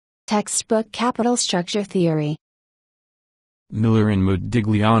Textbook Capital Structure Theory. Miller and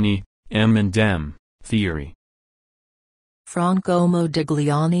Modigliani, M&amp theory. Franco,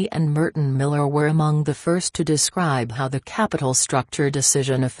 Modigliani and Merton Miller were among the first to describe how the capital structure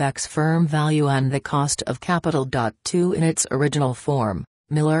decision affects firm value and the cost of capital. 2 In its original form,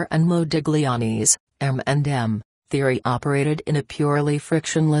 Miller and Modigliani's M&amp theory operated in a purely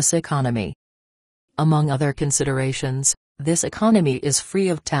frictionless economy. Among other considerations, this economy is free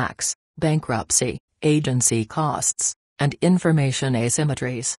of tax, bankruptcy, agency costs, and information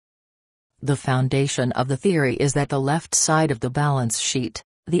asymmetries. The foundation of the theory is that the left side of the balance sheet,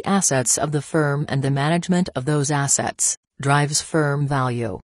 the assets of the firm and the management of those assets, drives firm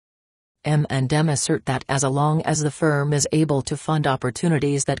value. M&amp assert that as long as the firm is able to fund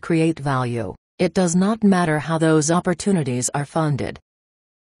opportunities that create value, it does not matter how those opportunities are funded.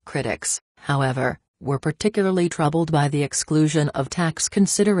 Critics, however, were particularly troubled by the exclusion of tax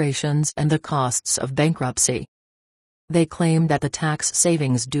considerations and the costs of bankruptcy. They claimed that the tax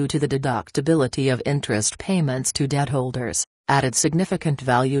savings due to the deductibility of interest payments to debt holders added significant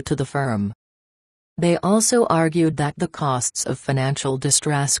value to the firm. They also argued that the costs of financial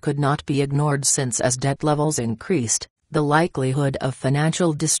distress could not be ignored since as debt levels increased, the likelihood of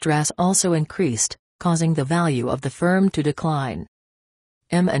financial distress also increased, causing the value of the firm to decline.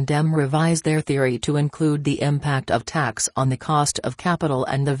 M&amp revised their theory to include the impact of tax on the cost of capital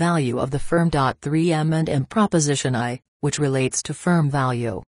and the value of the firm. 3 M&amp Proposition I, which relates to firm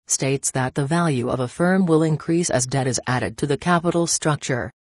value, states that the value of a firm will increase as debt is added to the capital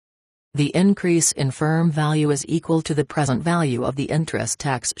structure. The increase in firm value is equal to the present value of the interest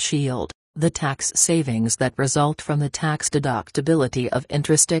tax shield, the tax savings that result from the tax deductibility of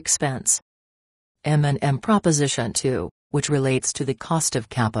interest expense. M&amp Proposition II, which relates to the cost of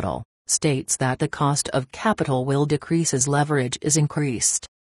capital, states that the cost of capital will decrease as leverage is increased.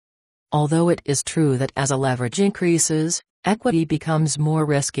 Although it is true that as a leverage increases, equity becomes more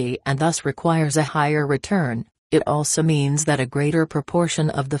risky and thus requires a higher return, it also means that a greater proportion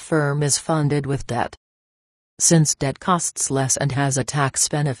of the firm is funded with debt. Since debt costs less and has a tax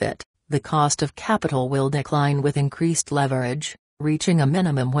benefit, the cost of capital will decline with increased leverage, reaching a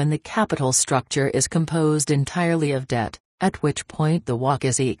minimum when the capital structure is composed entirely of debt, at which point the WACC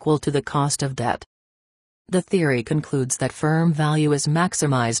is equal to the cost of debt. The theory concludes that firm value is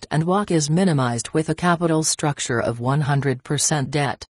maximized and WACC is minimized with a capital structure of 100% debt.